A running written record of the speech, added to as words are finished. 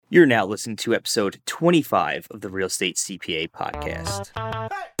You're now listening to episode 25 of the Real Estate CPA podcast.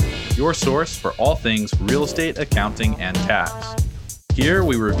 Your source for all things real estate, accounting, and tax. Here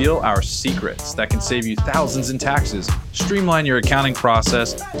we reveal our secrets that can save you thousands in taxes, streamline your accounting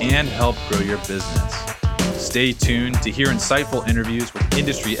process, and help grow your business. Stay tuned to hear insightful interviews with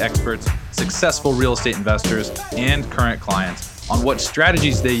industry experts, successful real estate investors, and current clients on what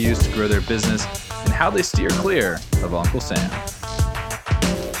strategies they use to grow their business and how they steer clear of Uncle Sam.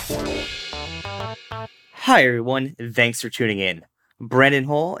 Hi, everyone. Thanks for tuning in. Brandon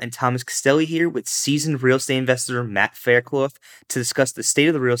Hall and Thomas Castelli here with seasoned real estate investor Matt Faircloth to discuss the state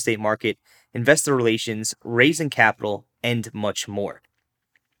of the real estate market, investor relations, raising capital, and much more.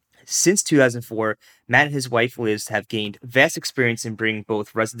 Since 2004, Matt and his wife Liz have gained vast experience in bringing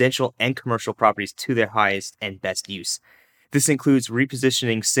both residential and commercial properties to their highest and best use. This includes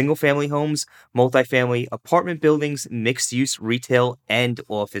repositioning single-family homes, multifamily, apartment buildings, mixed-use retail, and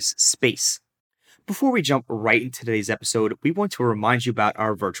office space. Before we jump right into today's episode, we want to remind you about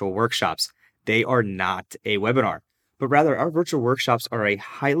our virtual workshops. They are not a webinar, but rather our virtual workshops are a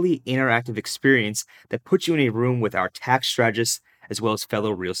highly interactive experience that puts you in a room with our tax strategists as well as fellow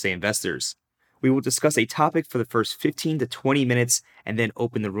real estate investors. We will discuss a topic for the first 15 to 20 minutes and then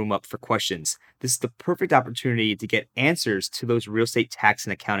open the room up for questions. This is the perfect opportunity to get answers to those real estate tax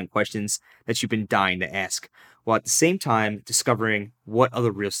and accounting questions that you've been dying to ask, while at the same time discovering what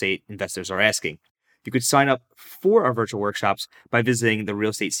other real estate investors are asking. You could sign up for our virtual workshops by visiting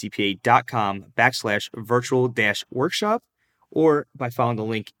therealestatecpa.com/virtual-workshop or by following the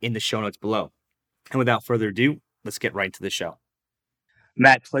link in the show notes below. And without further ado, let's get right into the show.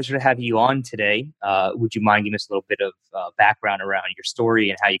 Matt, pleasure to have you on today. Would you mind giving us a little bit of background around your story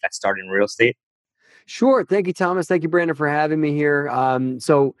and how you got started in real estate? Sure. Thank you, Thomas. Thank you, Brandon, for having me here.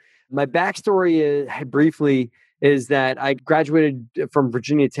 So my backstory is that I graduated from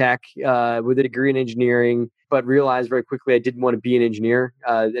Virginia Tech with a degree in engineering, but realized very quickly I didn't want to be an engineer.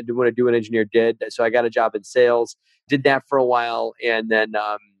 I didn't want to do what an engineer did. So I got a job in sales, did that for a while, and then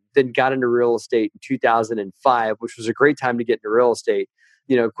got into real estate in 2005, which was a great time to get into real estate.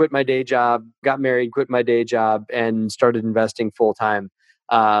 Quit my day job, got married, quit my day job, and started investing full time.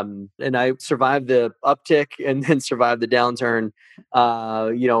 And I survived the uptick and then survived the downturn,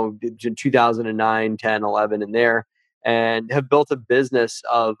 in 2009, 10, 11 in there, and have built a business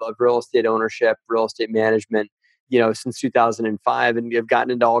of real estate ownership, real estate management, since 2005. And have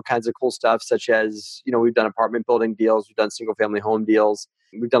gotten into all kinds of cool stuff, such as, we've done apartment building deals, we've done single family home deals.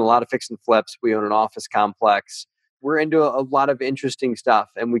 We've done a lot of fix and flips. We own an office complex. We're into a lot of interesting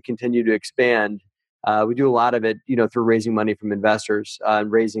stuff, and we continue to expand. We do a lot of it, through raising money from investors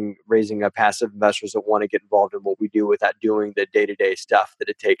and raising passive investors that want to get involved in what we do without doing the day-to-day stuff that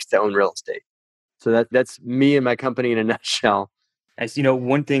it takes to own real estate. So that's me and my company in a nutshell. As you know,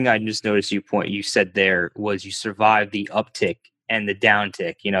 one thing I just noticed you said there was you survived the uptick and the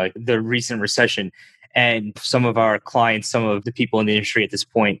downtick, the recent recession. And some of our clients, some of the people in the industry at this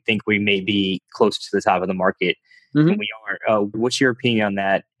point think we may be close to the top of the market. Mm-hmm. And we are. What's your opinion on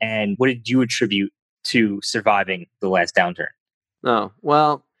that? And what did you attribute to surviving the last downturn? Oh,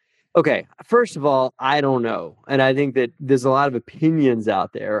 well, okay. First of all, I don't know. And I think that there's a lot of opinions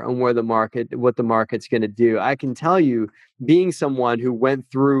out there on what the market's going to do. I can tell you, being someone who went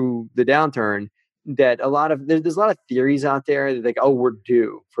through the downturn, that there's a lot of theories out there that we're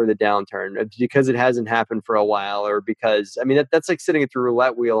due for the downturn because it hasn't happened for a while, or because, that's like sitting at the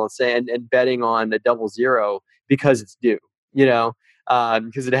roulette wheel and betting on a double zero because it's due,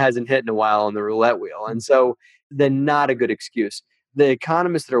 because it hasn't hit in a while on the roulette wheel. And so then not a good excuse. The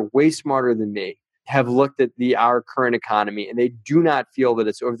economists that are way smarter than me have looked at our current economy, and they do not feel that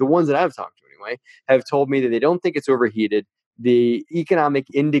or the ones that I've talked to anyway, have told me that they don't think it's overheated. The economic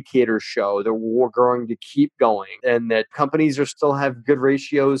indicators show that we're going to keep going, and that companies still have good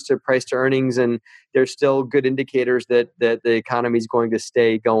ratios to price to earnings, and there's still good indicators that the economy is going to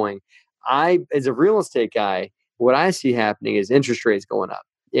stay going. As a real estate guy, what I see happening is interest rates going up.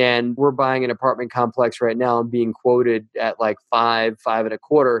 And we're buying an apartment complex right now and being quoted at like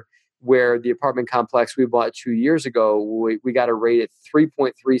 5.25, where the apartment complex we bought 2 years ago, we got a rate at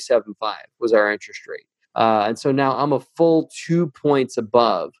 3.375 was our interest rate. And so now I'm a full 2 points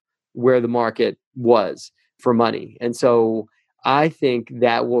above where the market was for money. And so I think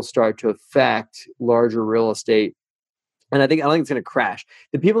that will start to affect larger real estate. And I think it's going to crash.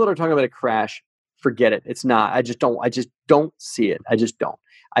 The people that are talking about a crash, forget it. It's not. I just don't see it. I just don't.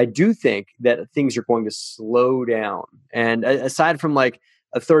 I do think that things are going to slow down. And aside from like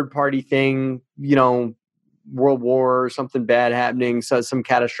a third party thing, World War or something bad happening, so some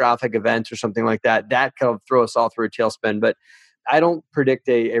catastrophic events or something like that, that could throw us all through a tailspin. But I don't predict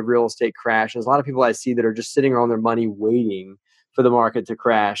a real estate crash. There's a lot of people I see that are just sitting on their money waiting for the market to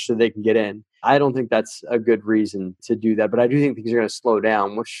crash so they can get in. I don't think that's a good reason to do that, but I do think things are going to slow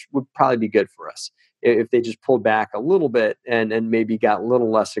down, which would probably be good for us if they just pulled back a little bit and maybe got a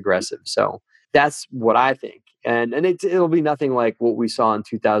little less aggressive. So that's what I think. And it'll be nothing like what we saw in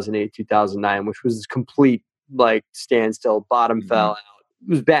 2008, 2009, which was complete like standstill, bottom fell out. It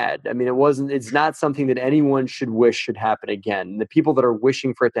was bad. I mean, it's not something that anyone should wish should happen again. The people that are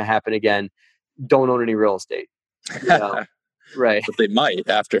wishing for it to happen again don't own any real estate. You know? Right. But they might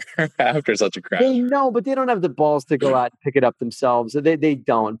after after such a crash. They know, but they don't have the balls to go out and pick it up themselves. They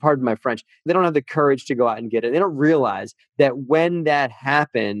don't. Pardon my French. They don't have the courage to go out and get it. They don't realize that when that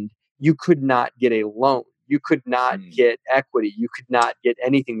happened, you could not get a loan. You could not get equity. You could not get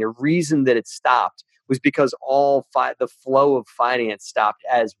anything. The reason that it stopped was because the flow of finance stopped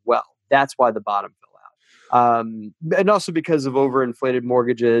as well. That's why the bottom fell out. And also because of overinflated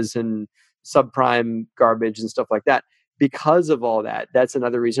mortgages and subprime garbage and stuff like that. Because of all that, that's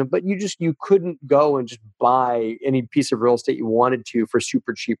another reason. But you couldn't go and just buy any piece of real estate you wanted to for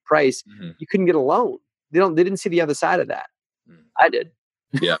super cheap price. You couldn't get a loan. They didn't see the other side of that. I did.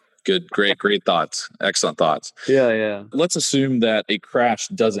 Yeah. Good. Great thoughts. Excellent thoughts. Yeah. Let's assume that a crash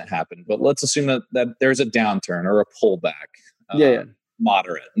doesn't happen, but let's assume that there's a downturn or a pullback. Yeah.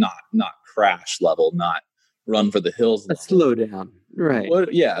 Moderate, not crash level, not run for the hills level. A slowdown. Right.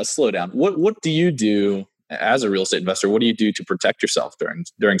 A slowdown. What do you do as a real estate investor? What do you do to protect yourself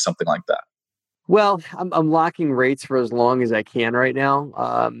during something like that? Well, I'm locking rates for as long as I can right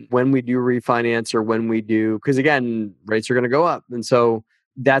now. When we do refinance or because again, rates are going to go up. And so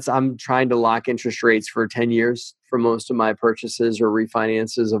I'm trying to lock interest rates for 10 years for most of my purchases or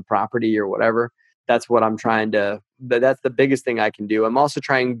refinances of property or whatever. That's what I'm that's the biggest thing I can do. I'm also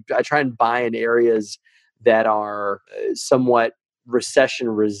I try and buy in areas that are somewhat recession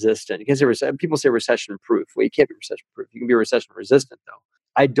resistant. You can say people say recession proof. Well, you can't be recession proof. You can be recession resistant though.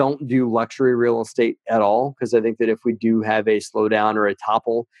 I don't do luxury real estate at all because I think that if we do have a slowdown or a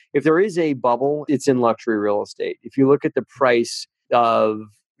topple, if there is a bubble, it's in luxury real estate. If you look at the price of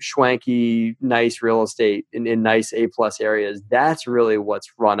schwanky, nice real estate in nice A+ areas, that's really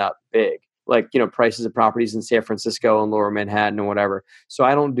what's run up big. Like, prices of properties in San Francisco and lower Manhattan and whatever. So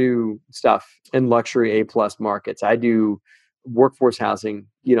I don't do stuff in luxury A+ markets. I do workforce housing,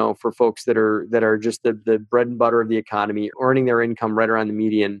 for folks that are just the bread and butter of the economy, earning their income right around the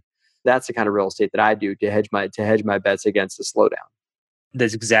median. That's the kind of real estate that I do to hedge my bets against the slowdown.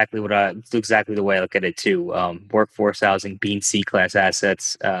 That's exactly the way I look at it too. Workforce housing, being C-class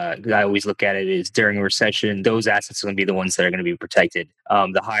assets. I always look at it as during a recession, those assets are going to be the ones that are going to be protected.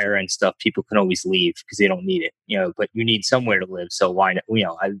 The higher end stuff, people can always leave because they don't need it, but you need somewhere to live. So why not?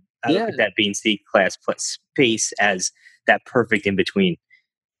 I look at that being C-class space as that perfect in between.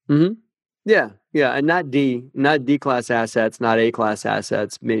 Mm-hmm. Yeah. And not D-class assets, not A-class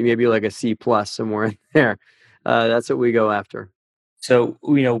assets, maybe like a C+ somewhere in there. That's what we go after. So,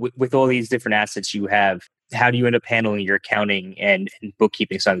 with all these different assets you have, how do you end up handling your accounting and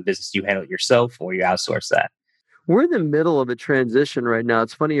bookkeeping side of the business? Do you handle it yourself or you outsource that? We're in the middle of a transition right now.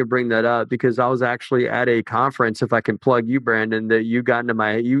 It's funny you bring that up because I was actually at a conference, if I can plug you, Brandon, that you got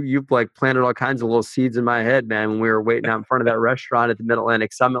into you've like planted all kinds of little seeds in my head, man, when we were waiting out in front of that restaurant at the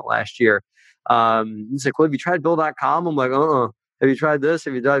Mid-Atlantic Summit last year. He's like, well, have you tried Bill.com? I'm like, have you tried this?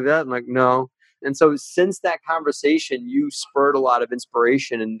 Have you done that? I'm like, no. And so since that conversation, you spurred a lot of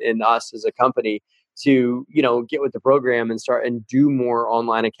inspiration in us as a company to, get with the program and start and do more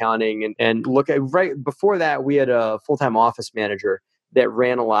online accounting and look at right before that, we had a full-time office manager that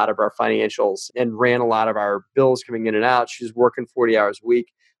ran a lot of our financials and ran a lot of our bills coming in and out. She was working 40 hours a week.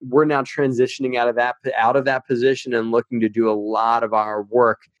 We're now transitioning out of that position and looking to do a lot of our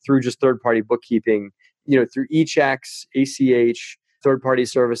work through just third-party bookkeeping, through eChecks, ACH, third-party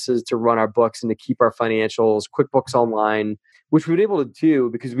services to run our books and to keep our financials, QuickBooks Online, which we've been able to do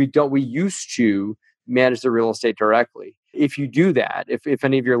because we used to manage the real estate directly. If you do that, if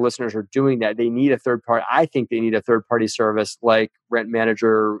any of your listeners are doing that, they need a third party. I think they need a third-party service like Rent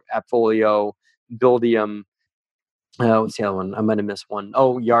Manager, Appfolio, Buildium. What's the other one? I might have missed one.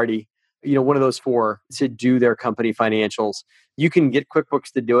 Oh, Yardi. One of those four to do their company financials. You can get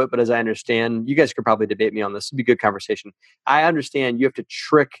QuickBooks to do it, but as I understand, you guys could probably debate me on this. It'd be a good conversation. I understand you have to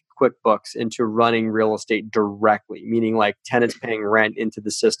trick QuickBooks into running real estate directly, meaning like tenants paying rent into the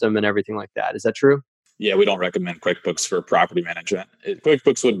system and everything like that. Is that true? Yeah, we don't recommend QuickBooks for property management.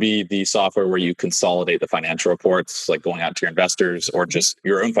 QuickBooks would be the software where you consolidate the financial reports, like going out to your investors or just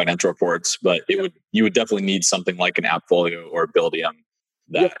your own financial reports. But you would definitely need something like an Appfolio or Buildium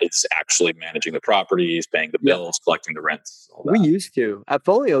that it's actually managing the properties, paying the bills, collecting the rents, all that. We used to.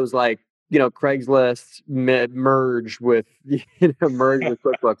 Appfolio's like, Craigslist merged with merged with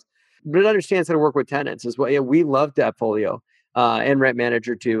QuickBooks, but it understands how to work with tenants as well. Yeah, we love Appfolio and Rent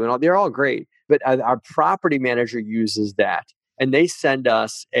Manager too, and they're all great. But our property manager uses that, and they send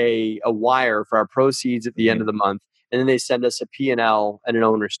us a wire for our proceeds at the end of the month, and then they send us a P&L and an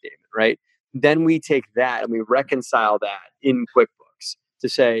owner statement, right? Then we take that and we reconcile that in QuickBooks to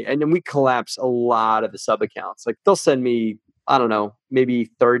say, and then we collapse a lot of the sub accounts. Like they'll send me, I don't know, maybe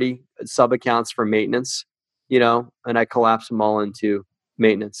 30 sub accounts for maintenance, and I collapse them all into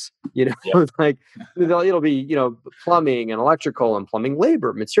maintenance, like it'll be, plumbing and electrical and plumbing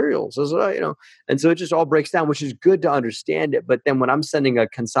labor, materials, and so it just all breaks down, which is good to understand it. But then when I'm sending a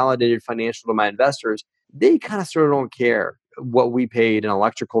consolidated financial to my investors, they kind of sort of don't care what we paid in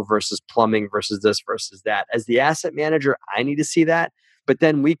electrical versus plumbing versus this versus that. As the asset manager, I need to see that. But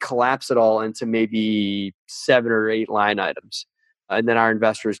then we collapse it all into maybe 7 or 8 line items. And then our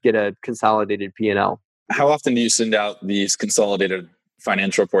investors get a consolidated P&L. How often do you send out these consolidated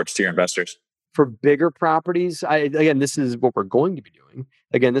financial reports to your investors? For bigger properties, again, this is what we're going to be doing.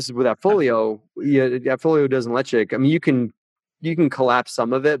 Again, this is with Appfolio. Appfolio doesn't let you. I mean, you can collapse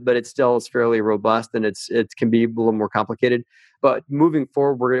some of it, but it's fairly robust and it can be a little more complicated. But moving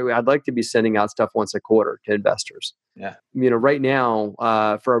forward, I'd like to be sending out stuff once a quarter to investors. Yeah. Right now,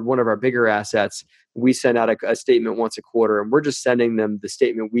 for one of our bigger assets, we send out a statement once a quarter, and we're just sending them the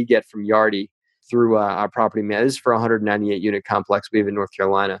statement we get from Yardi through our property man. This is for a 198 unit complex we have in North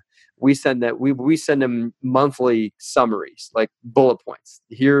Carolina. We send them monthly summaries, like bullet points.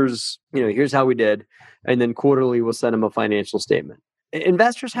 Here's how we did, and then quarterly we'll send them a financial statement.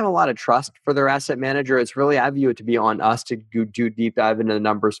 Investors have a lot of trust for their asset manager. It's really, I view it to be on us to do deep dive into the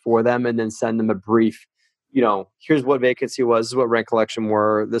numbers for them and then send them a brief, here's what vacancy was, this is what rent collection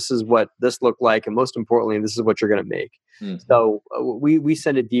were, this is what this looked like, and most importantly, this is what you're going to make. Mm-hmm. So we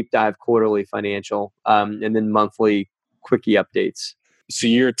send a deep dive quarterly financial and then monthly quickie updates. So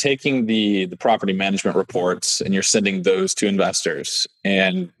you're taking the property management reports and you're sending those to investors,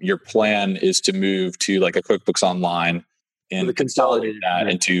 and your plan is to move to like a QuickBooks Online and consolidate that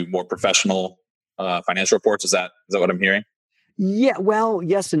into more professional financial reports. Is that what I'm hearing? Yeah, well,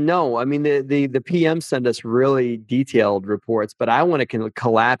 yes and no. I mean, the PMs send us really detailed reports, but I want to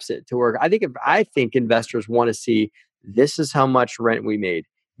collapse it to where I think investors want to see, this is how much rent we made,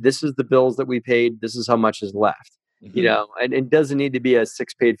 this is the bills that we paid, this is how much is left. Mm-hmm. And it doesn't need to be a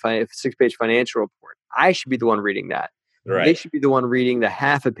 6-page financial report. I should be the one reading that. Right. They should be the one reading the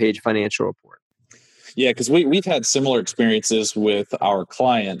half a page financial report. Yeah, because we've had similar experiences with our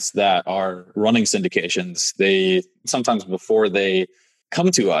clients that are running syndications. They sometimes, before they come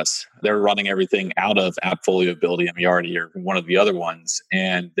to us, they're running everything out of Appfolio, Ability, Yardi, or one of the other ones,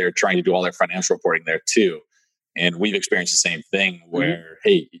 and they're trying to do all their financial reporting there too. And we've experienced the same thing where,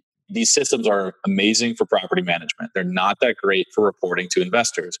 hey, these systems are amazing for property management. They're not that great for reporting to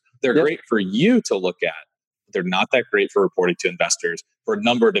investors. They're great for you to look at. They're not that great for reporting to investors for a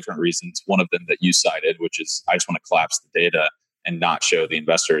number of different reasons. One of them that you cited, which is I just want to collapse the data and not show the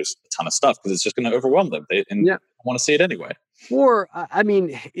investors a ton of stuff because it's just going to overwhelm them. They want to see it anyway. Or,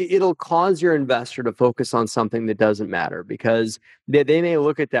 it'll cause your investor to focus on something that doesn't matter, because they may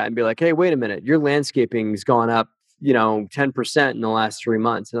look at that and be like, hey, wait a minute, your landscaping's gone up, 10% in the last 3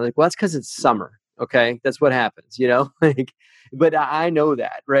 months. And they're like, well, that's because it's summer. Okay. That's what happens, but I know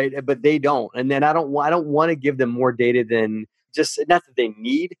that, right? But they don't. And then I don't want to give them more data than just, not that they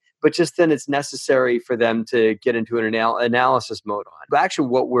need, but just then it's necessary for them to get into an analysis mode on. But actually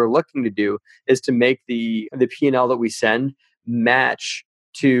what we're looking to do is to make the P&L that we send match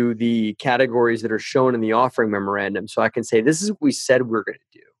to the categories that are shown in the offering memorandum. So I can say, this is what we said we're going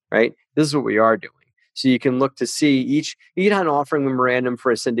to do, right? This is what we are doing. So you can look to see each an offering memorandum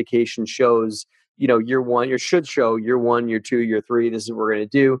for a syndication shows, year one, you should show year 1, year 2, year 3, this is what we're going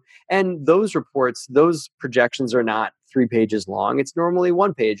to do. And those reports, those projections are not 3 pages long. It's normally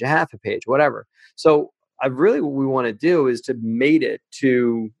 1 page, a half a page, whatever. So what we want to do is to mate it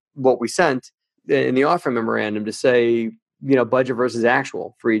to what we sent in the offering memorandum to say, budget versus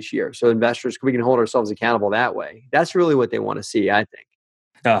actual for each year. So investors, we can hold ourselves accountable that way. That's really what they want to see, I think.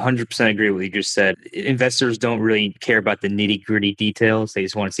 100% agree with what you just said. Investors don't really care about the nitty gritty details. They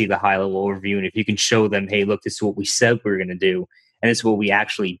just want to see the high level overview. And if you can show them, hey, look, this is what we said we were going to do, and this is what we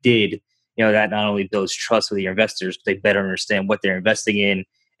actually did, that not only builds trust with your investors, but they better understand what they're investing in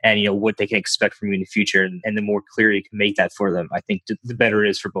and, what they can expect from you in the future. And the more clear you can make that for them, I think the better it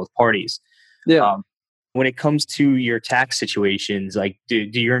is for both parties. Yeah. When it comes to your tax situations, like do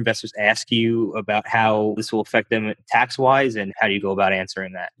your investors ask you about how this will affect them tax wise, and how do you go about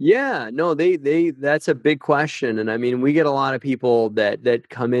answering that? Yeah, no, they that's a big question, and I mean, we get a lot of people that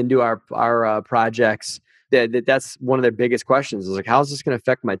come into our projects that's one of their biggest questions is like, how's this going to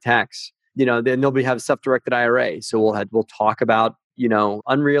affect my tax? Then they'll have self-directed IRA, so we'll talk about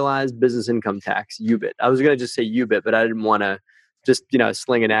unrealized business income tax UBIT. I was going to just say UBIT, but I didn't want to just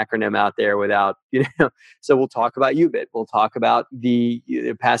sling an acronym out there without So we'll talk about UBIT. We'll talk about the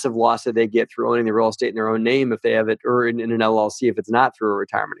passive loss that they get through owning the real estate in their own name if they have it, or in an LLC if it's not through a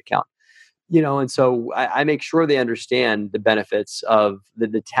retirement account. And so I make sure they understand the benefits of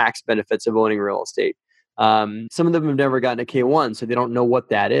the tax benefits of owning real estate. Some of them have never gotten a K1, so they don't know what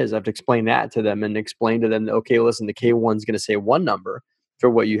that is. I have to explain that to them and explain to them, okay, listen, the K1 is going to say one number for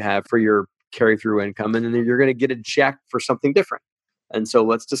what you have for your carry through income, and then you're going to get a check for something different. And so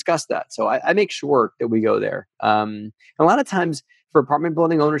let's discuss that. So I make sure that we go there. A lot of times for apartment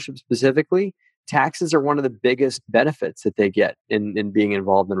building ownership specifically, taxes are one of the biggest benefits that they get in being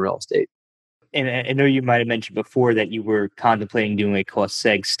involved in real estate. And I know you might have mentioned before that you were contemplating doing a cost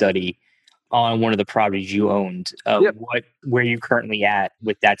seg study on one of the properties you owned. Yep. Where are you currently at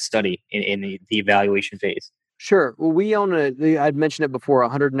with that study in the evaluation phase? Sure. Well, we own I'd mentioned it before, a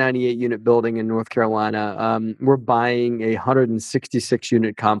 198 unit building in North Carolina. We're buying a 166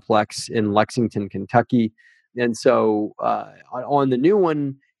 unit complex in Lexington, Kentucky. And so on the new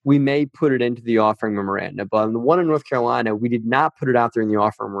one, we may put it into the offering memorandum. But on the one in North Carolina, we did not put it out there in the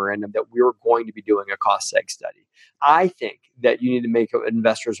offering memorandum that we were going to be doing a cost seg study. I think that you need to make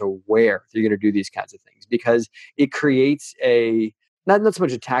investors aware that you're going to do these kinds of things because it creates not so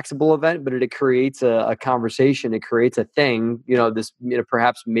much a taxable event, but it creates a conversation. It creates a thing, this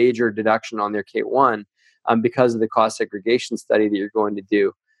perhaps major deduction on their K1 because of the cost segregation study that you're going to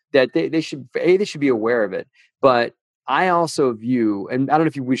do. That they should be aware of it. But I also view, and I don't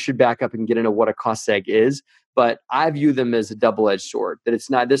know if we should back up and get into what a cost seg is, but I view them as a double-edged sword. That it's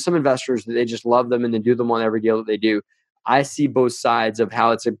not. There's some investors that they just love them and they do them on every deal that they do. I see both sides of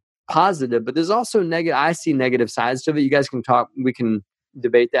how it's a positive, but there's also negative. I see negative sides to it. You guys can talk. We can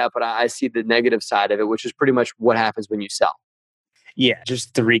debate that, but I see the negative side of it, which is pretty much what happens when you sell. Yeah,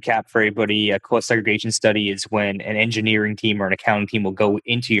 just to recap for everybody, a cost segregation study is when an engineering team or an accounting team will go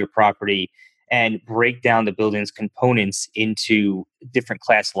into your property and break down the building's components into different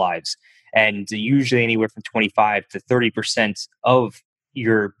class lives. And usually anywhere from 25 to 30% of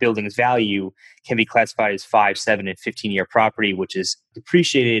your building's value can be classified as 5, 7, and 15-year property, which is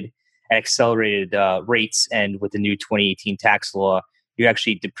depreciated at accelerated rates. And with the new 2018 tax law, you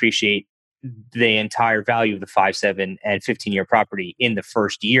actually depreciate the entire value of the 5, 7, and 15-year property in the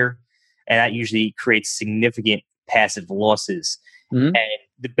first year. And that usually creates significant passive losses. Mm-hmm. And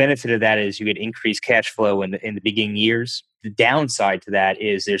the benefit of that is you get increased cash flow in the beginning years. The downside to that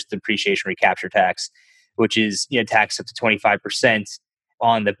is there's depreciation recapture tax, which is taxed up to 25%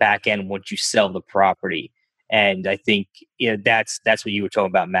 on the back end once you sell the property. And I think that's what you were talking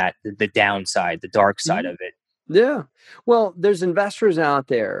about, Matt, the downside, the dark side of it. Yeah. Well, there's investors out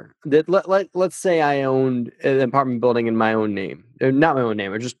there that let's say I owned an apartment building in my own name, not my own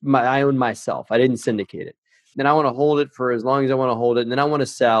name, or just I own myself. I didn't syndicate it. Then I want to hold it for as long as I want to hold it. And then I want to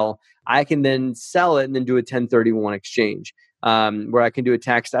sell. I can then sell it and then do a 1031 exchange where I can do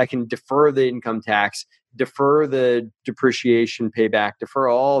I can defer the income tax, defer the depreciation payback, defer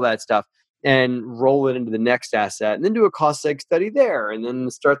all that stuff and roll it into the next asset and then do a cost seg study there and then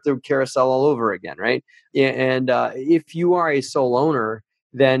start the carousel all over again, right? And if you are a sole owner,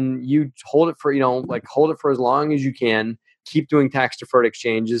 then you hold it for, hold it for as long as you can, keep doing tax deferred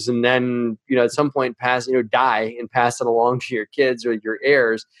exchanges, and then, at some point die and pass it along to your kids or your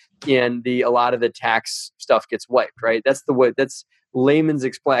heirs, and a lot of the tax stuff gets wiped, right? That's the way, that's layman's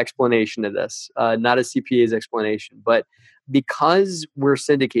explanation of this, not a CPA's explanation. But because we're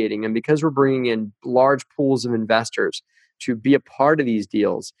syndicating and because we're bringing in large pools of investors to be a part of these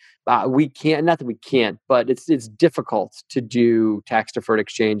deals, we can't, not that we can't, but it's difficult to do tax deferred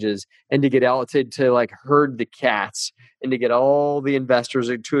exchanges and to get out to like herd the cats and to get all the investors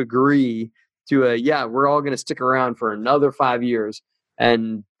to agree to we're all going to stick around for another 5 years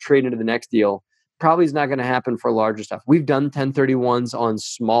and trade into the next deal. Probably is not going to happen for larger stuff. We've done 1031s on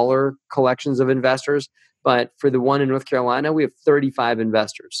smaller collections of investors, but for the one in North Carolina, we have 35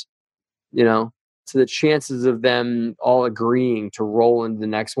 investors, so the chances of them all agreeing to roll into the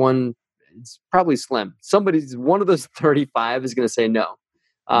next one, it's probably slim. One of those 35 is going to say no.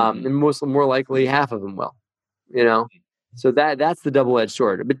 And more likely half of them will, so that's the double-edged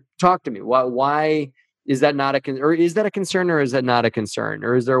sword. But talk to me, why is that not a concern, or is that a concern, or is that not a concern,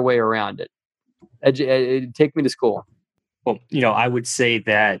 or is there a way around it? Take me to school. Well, I would say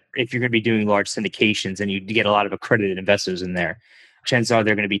that if you're going to be doing large syndications and you get a lot of accredited investors in there, chances are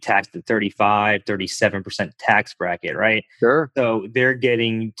they're going to be taxed at 35, 37% tax bracket, right? Sure. So they're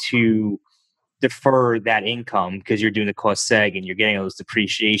getting to defer that income because you're doing the cost seg and you're getting those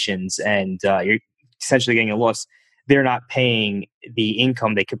depreciations and you're essentially getting a loss. They're not paying the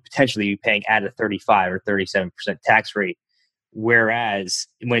income they could potentially be paying at a 35 or 37% tax rate. Whereas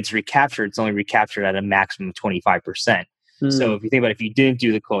when it's recaptured, it's only recaptured at a maximum of 25%. So if you think about it, if you didn't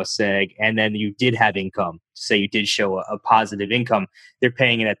do the cost seg and then you did have income, say you did show a positive income, they're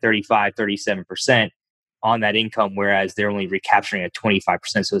paying it at 35, 37% on that income, whereas they're only recapturing at 25%.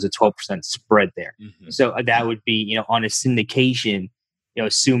 So there's a 12% spread there. So that would be, on a syndication,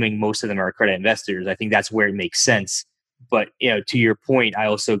 assuming most of them are accredited investors, I think that's where it makes sense. But, to your point, I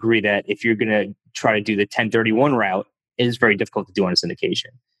also agree that if you're going to try to do the 1031 route, it is very difficult to do on a syndication.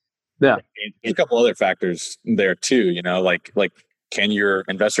 Yeah. There's a couple other factors there too, like can your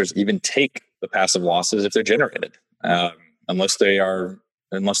investors even take the passive losses if they're generated? Unless they are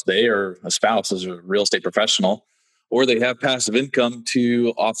a spouse as a real estate professional, or they have passive income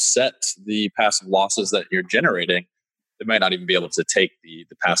to offset the passive losses that you're generating, they might not even be able to take the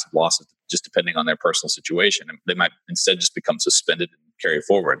passive losses, just depending on their personal situation. And they might instead just become suspended and carry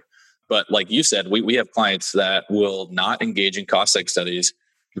forward. But like you said, we have clients that will not engage in cost seg studies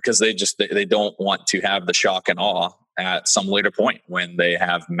because they don't want to have the shock and awe at some later point when they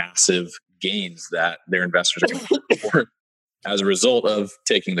have massive gains that their investors are going to report as a result of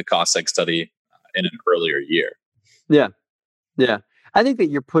taking the cost seg study in an earlier year. Yeah. Yeah. I think that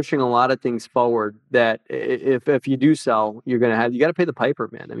you're pushing a lot of things forward that if you do sell, you got to pay the piper,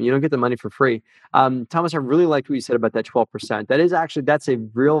 man. I mean, you don't get the money for free. Thomas, I really liked what you said about that 12%. That's a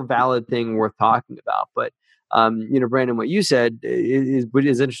real valid thing worth talking about. But, Brandon, what you said is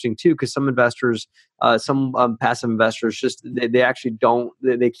interesting too, because some investors, some passive investors they actually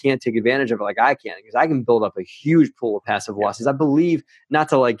they can't take advantage of it like I can, because I can build up a huge pool of passive losses. I believe, not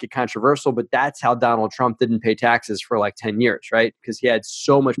to get controversial, but that's how Donald Trump didn't pay taxes for 10 years, right? Because he had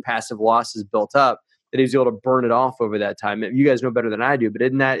so much passive losses built up that he was able to burn it off over that time. You guys know better than I do, but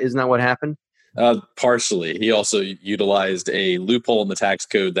isn't that what happened? Partially. He also utilized a loophole in the tax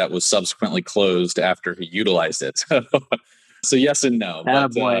code that was subsequently closed after he utilized it. So yes and no.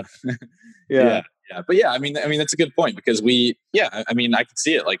 But, yeah. But I mean, that's a good point, because I can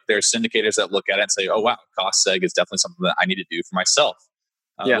see it. There's syndicators that look at it and say, oh, wow, cost seg is definitely something that I need to do for myself.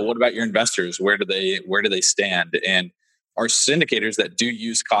 But what about your investors? Where do they stand? And our syndicators that do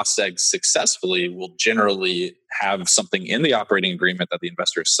use cost seg successfully will generally have something in the operating agreement that the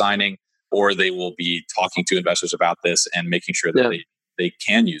investor is signing, or they will be talking to investors about this and making sure that they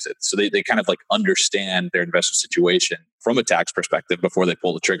can use it. So they kind of understand their investor situation from a tax perspective before they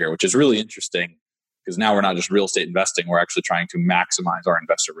pull the trigger, which is really interesting, because now we're not just real estate investing, we're actually trying to maximize our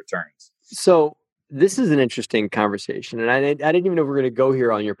investor returns. So this is an interesting conversation, and I didn't even know we were going to go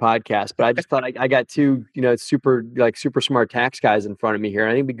here on your podcast, but I just thought I got two, super smart tax guys in front of me here.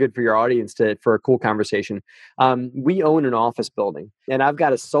 And I think it'd be good for your audience for a cool conversation. We own an office building, and I've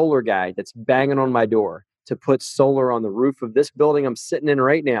got a solar guy that's banging on my door to put solar on the roof of this building I'm sitting in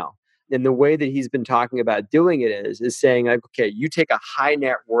right now. And the way that he's been talking about doing it is saying, okay, you take a high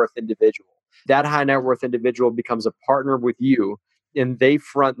net worth individual. That high net worth individual becomes a partner with you, and they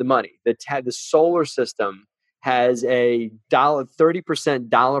front the money. The solar system has a 30%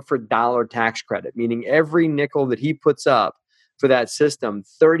 dollar for dollar tax credit, meaning every nickel that he puts up for that system,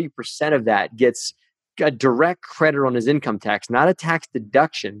 30% of that gets a direct credit on his income tax, not a tax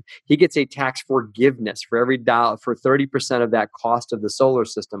deduction. He gets a tax forgiveness for every dollar, for 30% of that cost of the solar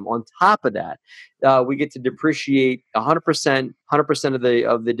system. On top of that, we get to depreciate 100%. 100%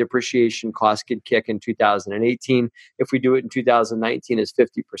 of the depreciation cost could kick in 2018. If we do it in 2019, is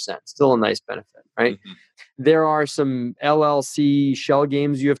 50%. Still a nice benefit, right? Mm-hmm. There are some LLC shell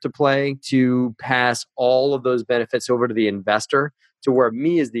games you have to play to pass all of those benefits over to the investor, to where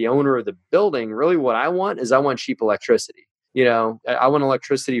me as the owner of the building, really what I want cheap electricity. I want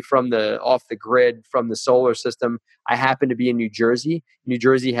electricity off the grid from the solar system. I happen to be in New Jersey. New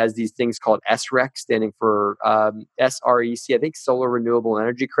Jersey has these things called SREC, standing for SREC, I think Solar Renewable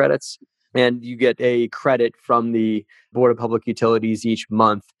Energy Credits. And you get a credit from the Board of Public Utilities each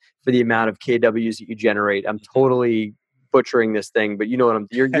month for the amount of kWs that you generate. I'm totally butchering this thing, but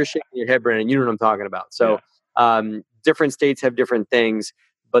you're shaking your head, Brandon. You know what I'm talking about. So different states have different things,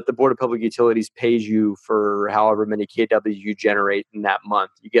 but the Board of Public Utilities pays you for however many kW you generate in that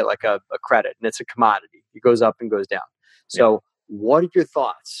month. You get a credit, and it's a commodity. It goes up and goes down. So what are your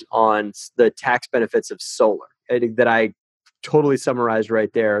thoughts on the tax benefits of solar that I totally summarized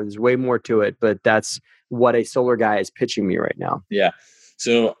right there. There's way more to it, but that's what a solar guy is pitching me right now. Yeah.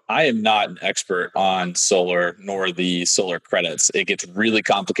 So I am not an expert on solar nor the solar credits. It gets really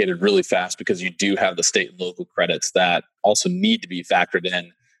complicated really fast because you do have the state and local credits that also need to be factored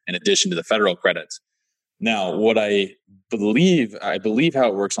in addition to the federal credits. Now, what I believe how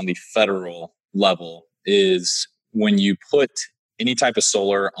it works on the federal level is when you put any type of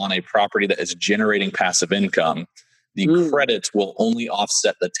solar on a property that is generating passive income, the credits will only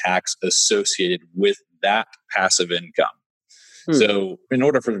offset the tax associated with that passive income. So in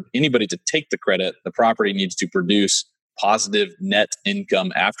order for anybody to take the credit, the property needs to produce positive net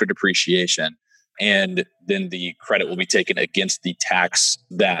income after depreciation. And then the credit will be taken against the tax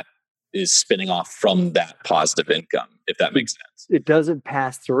that is spinning off from that positive income, if that makes sense. It doesn't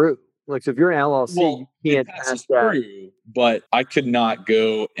pass through. Like, so if you're an LLC, you can't pass that through. But I could not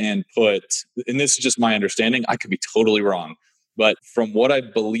go and put, and this is just my understanding, I could be totally wrong. But from what I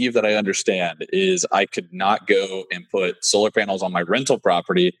believe that I understand is I could not go and put solar panels on my rental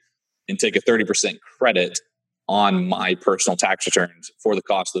property and take a 30% credit on my personal tax returns for the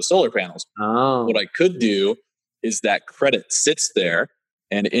cost of the solar panels. What I could do is that credit sits there,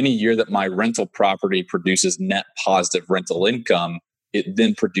 and any year that my rental property produces net positive rental income, it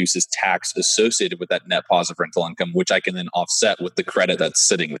then produces tax associated with that net positive rental income, which I can then offset with the credit that's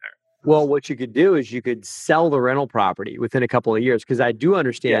sitting there. Well, what you could do is you could sell the rental property within a couple of years, because I do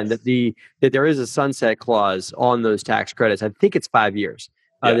understand that there is a sunset clause on those tax credits. I think it's 5 years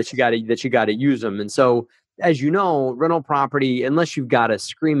that you got to use them. And so, as you know, rental property, unless you've got a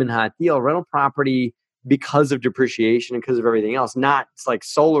screaming hot deal, rental property, because of depreciation and because of everything else, not it's like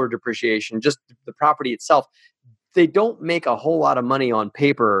solar depreciation, just the property itself, they don't make a whole lot of money on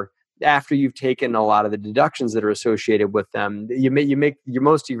paper after you've taken a lot of the deductions that are associated with them. You make your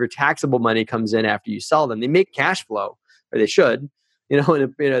most of your taxable money comes in after you sell them. They make cash flow, or they should,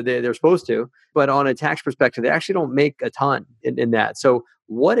 and they're supposed to. But on a tax perspective, they actually don't make a ton in that. So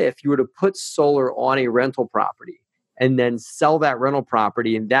what if you were to put solar on a rental property and then sell that rental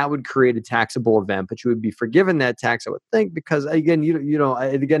property, and that would create a taxable event, but you would be forgiven that tax, I would think, because again,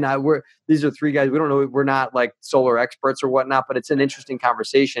 these are three guys. We don't know. We're not like solar experts or whatnot, but it's an interesting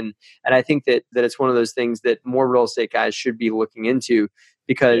conversation. And I think that it's one of those things that more real estate guys should be looking into,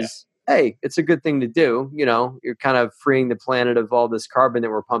 because hey, it's a good thing to do. You're kind of freeing the planet of all this carbon that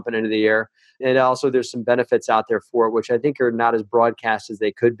we're pumping into the air. And also there's some benefits out there for it, which I think are not as broadcast as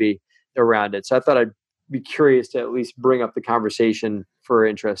they could be around it. So I thought I'd be curious to at least bring up the conversation for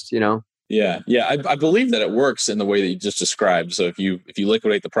interest, Yeah. I believe that it works in the way that you just described. So if you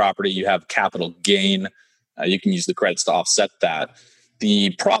liquidate the property, you have capital gain. You can use the credits to offset that.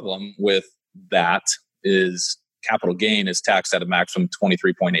 The problem with that is capital gain is taxed at a maximum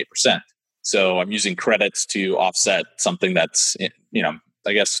 23.8%. So I'm using credits to offset something that's,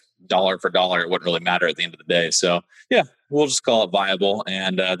 I guess dollar for dollar, it wouldn't really matter at the end of the day. So yeah, we'll just call it viable.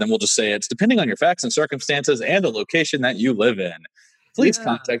 And then we'll just say it's depending on your facts and circumstances and the location that you live in. Please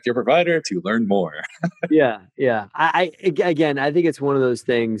contact your provider to learn more. Yeah. I think it's one of those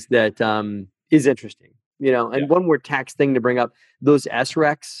things that is interesting, and one more tax thing to bring up, those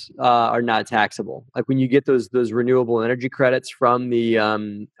SRECs are not taxable. Like when you get those renewable energy credits from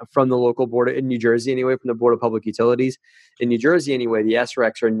the local board in New Jersey anyway, from the Board of Public Utilities in New Jersey anyway, the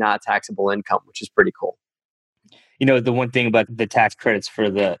SRECs are not taxable income, which is pretty cool. The one thing about the tax credits for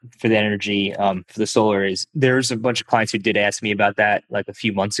the energy, for the solar, is there's a bunch of clients who did ask me about that like a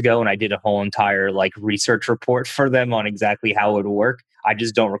few months ago, and I did a whole entire like research report for them on exactly how it would work. I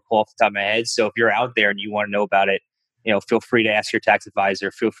just don't recall off the top of my head. So if you're out there and you want to know about it, feel free to ask your tax advisor.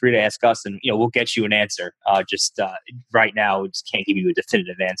 Feel free to ask us, and we'll get you an answer. Right now, we just can't give you a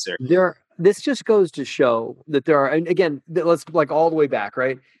definitive answer. This just goes to show that there are, and again, let's like all the way back,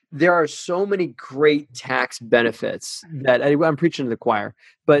 right? There are so many great tax benefits that I'm preaching to the choir,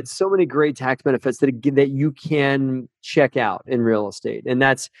 but so many great tax benefits that you can check out in real estate, and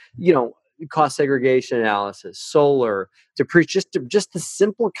that's cost segregation analysis, solar, just the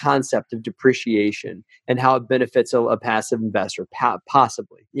simple concept of depreciation and how it benefits a passive investor,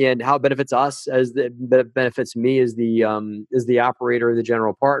 possibly, and how it benefits us benefits me as the operator or the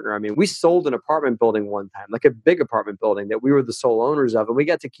general partner. I mean, we sold an apartment building one time, like a big apartment building that we were the sole owners of, and we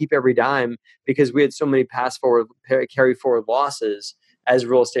got to keep every dime because we had so many carry forward losses. As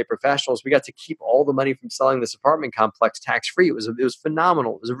real estate professionals, we got to keep all the money from selling this apartment complex tax-free. It was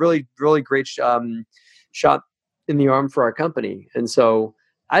phenomenal. It was a really, really great shot in the arm for our company. And so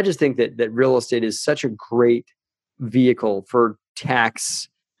I just think that real estate is such a great vehicle for tax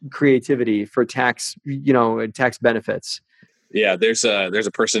creativity, for tax benefits. Yeah, there's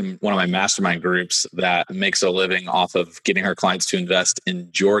a person in one of my mastermind groups that makes a living off of getting her clients to invest in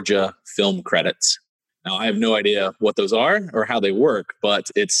Georgia film credits. Now, I have no idea what those are or how they work, but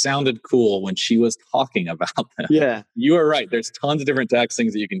it sounded cool when she was talking about them. Yeah. You are right. There's tons of different tax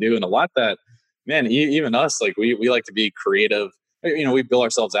things that you can do, and a lot that, man, even us, like we like to be creative. We bill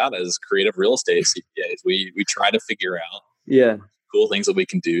ourselves out as creative real estate CPAs. We try to figure out Yeah. cool things that we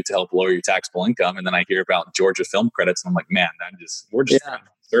can do to help lower your taxable income. And then I hear about Georgia film credits, and I'm like, man, we're just Yeah.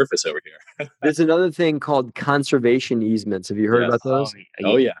 surface over here. There's another thing called conservation easements. Have you heard Yes. about those?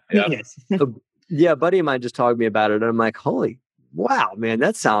 Oh yeah. Yeah. Yes. Yeah, a buddy of mine just talked to me about it, and I'm like, holy wow, man,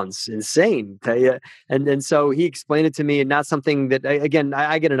 that sounds insane. Tell you. And so he explained it to me, and not something that again,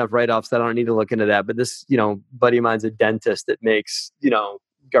 I get enough write-offs that I don't need to look into that. But this, buddy of mine's a dentist that makes,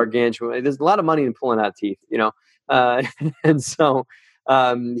 gargantuan. There's a lot of money in pulling out teeth, uh, and so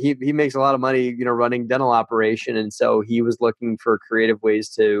he makes a lot of money, running dental operation, and so he was looking for creative ways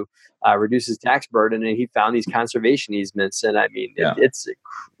to reduce his tax burden, and he found these conservation easements. And I mean, Yeah. it's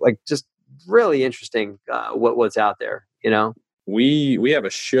like just really interesting what's out there, We have a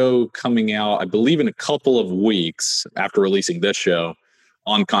show coming out, I believe, in a couple of weeks after releasing this show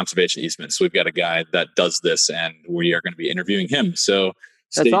on conservation easements. So we've got a guy that does this, and we are going to be interviewing him. So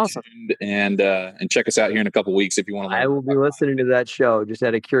That's stay awesome. tuned and check us out here in a couple of weeks if you want to learn. I will be listening to that show just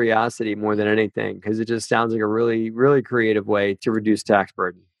out of curiosity more than anything, because it just sounds like a really, really creative way to reduce tax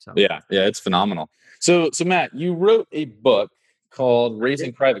burden. So Yeah, it's phenomenal. So Matt, you wrote a book called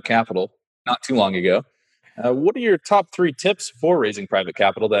Raising Private Capital not too long ago. What are your top 3 tips for raising private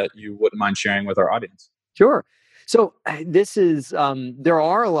capital that you wouldn't mind sharing with our audience? Sure. So this is there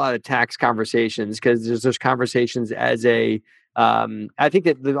are a lot of tax conversations, because there's conversations as a I think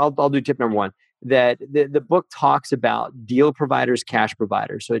that I'll do tip number one, that the book talks about deal providers, cash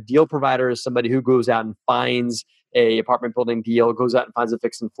providers. So a deal provider is somebody who goes out and finds a apartment building deal, goes out and finds a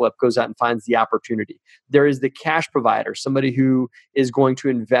fix and flip, goes out and finds the opportunity. There is the cash provider, somebody who is going to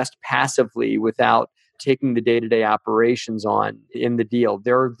invest passively without taking the day-to-day operations on in the deal.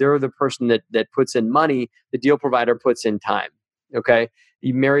 They're the person that puts in money. The deal provider puts in time. Okay.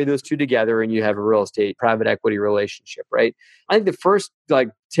 You marry those two together and you have a real estate private equity relationship, right? I think the first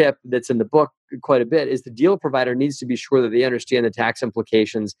tip that's in the book quite a bit is the deal provider needs to be sure that they understand the tax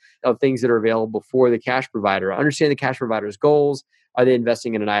implications of things that are available for the cash provider. Understand the cash provider's goals. Are they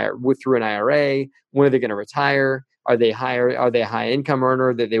investing in an IRA through an IRA? When are they going to retire? Are they a high income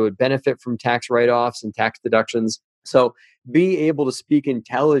earner that they would benefit from tax write-offs and tax deductions? So being able to speak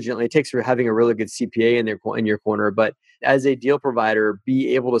intelligently, it takes for having a really good CPA in your corner, but as a deal provider,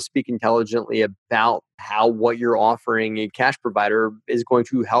 be able to speak intelligently about how what you're offering a cash provider is going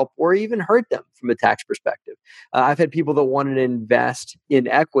to help or even hurt them from a tax perspective. I've had people that wanted to invest in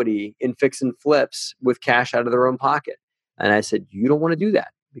equity in fix and flips with cash out of their own pocket. And I said, you don't want to do that,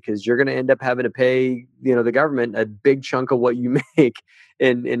 because you're going to end up having to pay, the government a big chunk of what you make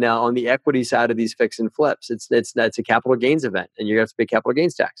in on the equity side of these fix and flips. That's a capital gains event, and you have to pay capital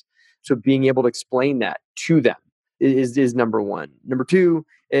gains tax. So being able to explain that to them is number one. Number two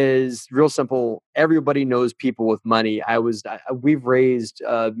is real simple. Everybody knows people with money. We've raised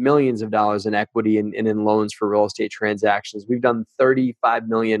millions of dollars in equity and in loans for real estate transactions. We've done 35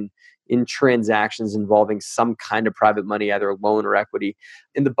 million in transactions involving some kind of private money, either loan or equity.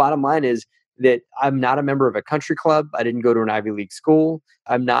 And the bottom line is that I'm not a member of a country club. I didn't go to an Ivy League school.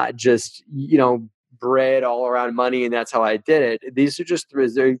 I'm not just, bred all around money and that's how I did it. These are just,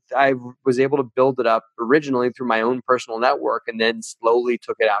 I was able to build it up originally through my own personal network and then slowly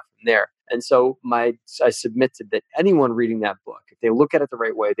took it out from there. And so I submitted that anyone reading that book, if they look at it the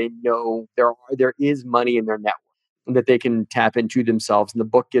right way, they know there is money in their network that they can tap into themselves. And the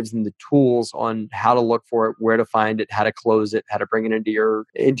book gives them the tools on how to look for it, where to find it, how to close it, how to bring it into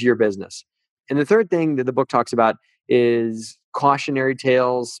your business. And the third thing that the book talks about is cautionary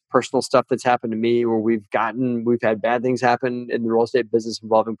tales, personal stuff that's happened to me where we've had bad things happen in the real estate business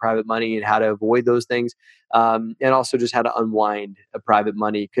involving private money, and how to avoid those things. And also just how to unwind a private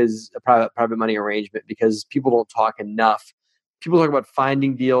money arrangement, because people don't talk enough. People talk about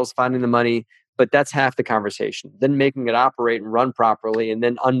finding deals, finding the money, but that's half the conversation. Then making it operate and run properly, and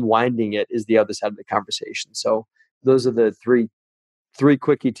then unwinding it is the other side of the conversation. So those are the three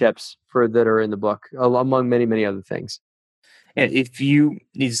quickie tips that are in the book, among many, many other things. And if you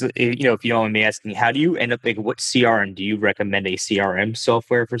don't mind me asking, how do you end up, what CRM do you recommend, a CRM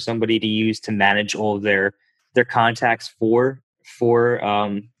software for somebody to use to manage all of their contacts for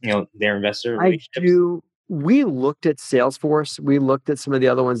their investor relationships? I do. We looked at Salesforce. We looked at some of the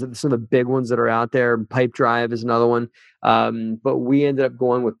other ones, some of the big ones that are out there. Pipedrive is another one. But we ended up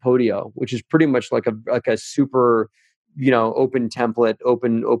going with Podio, which is pretty much like a super open template,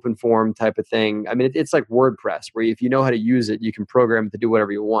 open form type of thing. I mean, it's like WordPress, where if you know how to use it, you can program it to do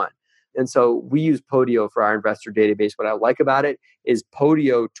whatever you want. And so we use Podio for our investor database. What I like about it is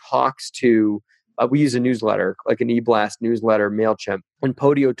Podio talks to, we use a newsletter, like an eBlast newsletter, MailChimp. When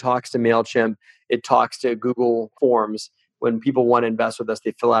Podio talks to MailChimp, it talks to Google Forms. When people want to invest with us,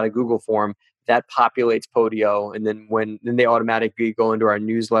 they fill out a Google form that populates Podio. And then they automatically go into our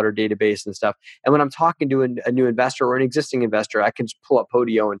newsletter database and stuff. And when I'm talking to a new investor or an existing investor, I can just pull up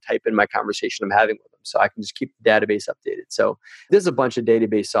Podio and type in my conversation I'm having with them. So I can just keep the database updated. So there's a bunch of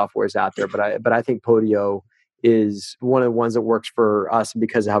database softwares out there, but I think Podio is one of the ones that works for us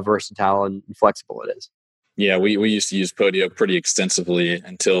because of how versatile and flexible it is. Yeah, we used to use Podio pretty extensively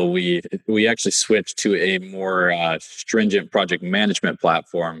until we actually switched to a more stringent project management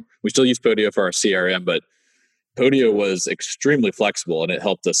platform. We still use Podio for our CRM, but Podio was extremely flexible and it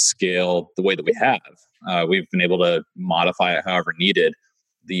helped us scale the way that we have. We've been able to modify it however needed.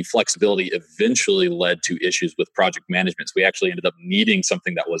 The flexibility eventually led to issues with project management. So we actually ended up needing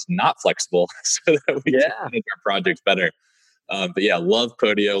something that was not flexible so that we could manage our projects better. But yeah, love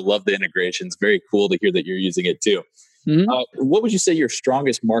Podio, love the integrations. Very cool to hear that you're using it too. Mm-hmm. What would you say your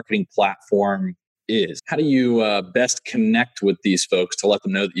strongest marketing platform is? How do you best connect with these folks to let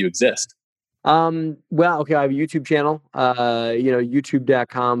them know that you exist? Well, okay, I have a YouTube channel,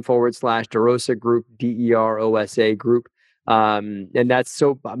 youtube.com/DeRosa Group, DEROSA Group. And that's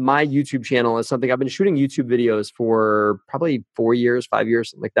my YouTube channel is something I've been shooting YouTube videos for probably 4 years, 5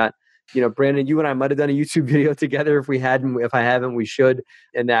 years, something like that. Brandon, you and I might have done a YouTube video together. If I haven't, we should.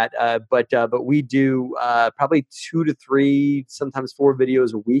 And that, but we do probably 2 to 3, sometimes 4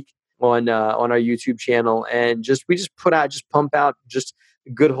 videos a week on our YouTube channel, and we just pump out just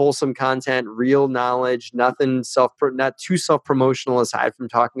good, wholesome content, real knowledge, not too self-promotional aside from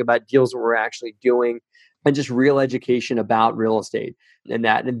talking about deals that we're actually doing, and just real education about real estate. And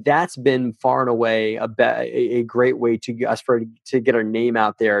that's been far and away a great way to get our name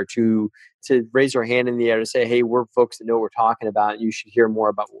out there, to raise our hand in the air, to say, hey, we're folks that know what we're talking about. You should hear more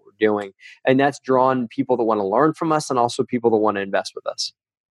about what we're doing. And that's drawn people that want to learn from us and also people that want to invest with us.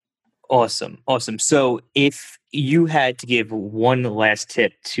 Awesome. So if you had to give one last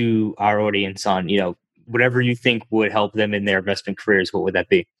tip to our audience on, whatever you think would help them in their investment careers, what would that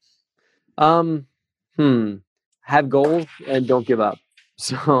be? Have goals and don't give up.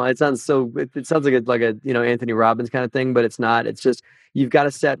 So it sounds like a Anthony Robbins kind of thing, but it's not. It's just you've got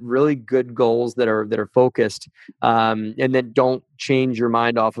to set really good goals that are focused, and then don't change your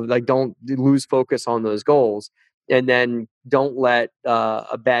mind off of, don't lose focus on those goals, and then don't let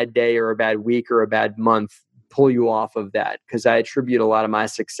a bad day or a bad week or a bad month pull you off of that. Because I attribute a lot of my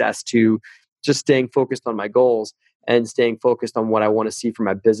success to just staying focused on my goals and staying focused on what I want to see for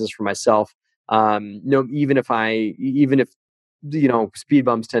my business, for myself. Even if speed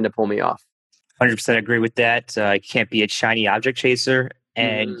bumps tend to pull me off. 100% agree with that. Can't be a shiny object chaser,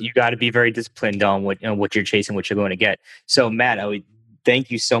 and you got to be very disciplined on what you're chasing, what you're going to get. So, Matt, I would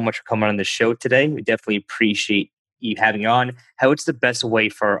thank you so much for coming on the show today. We definitely appreciate you having you on. What's the best way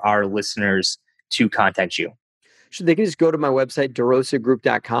for our listeners to contact you? So they can just go to my website,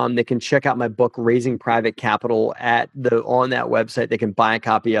 derosagroup.com. They can check out my book, Raising Private Capital, on that website. They can buy a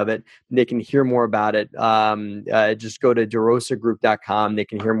copy of it. They can hear more about it. Just go to derosagroup.com. They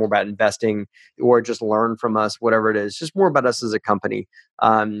can hear more about investing or just learn from us, whatever it is. Just more about us as a company.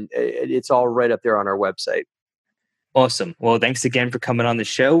 It's all right up there on our website. Awesome. Well, thanks again for coming on the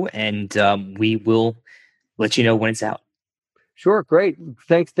show, and we will let you know when it's out. Sure. Great.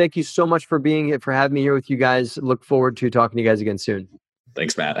 Thanks. Thank you so much for having me here with you guys. Look forward to talking to you guys again soon.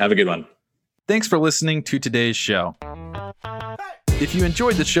 Thanks, Matt. Have a good one. Thanks for listening to today's show. If you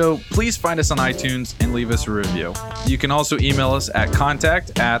enjoyed the show, please find us on iTunes and leave us a review. You can also email us at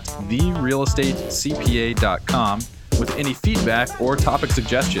contact@therealestatecpa.com with any feedback or topic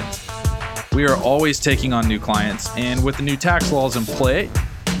suggestions. We are always taking on new clients, and with the new tax laws in play,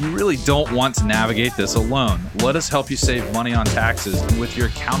 you really don't want to navigate this alone. Let us help you save money on taxes and with your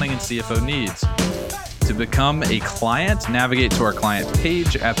accounting and CFO needs. To become a client, navigate to our client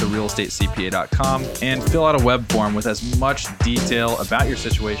page at therealestatecpa.com and fill out a web form with as much detail about your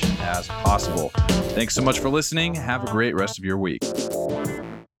situation as possible. Thanks so much for listening. Have a great rest of your week.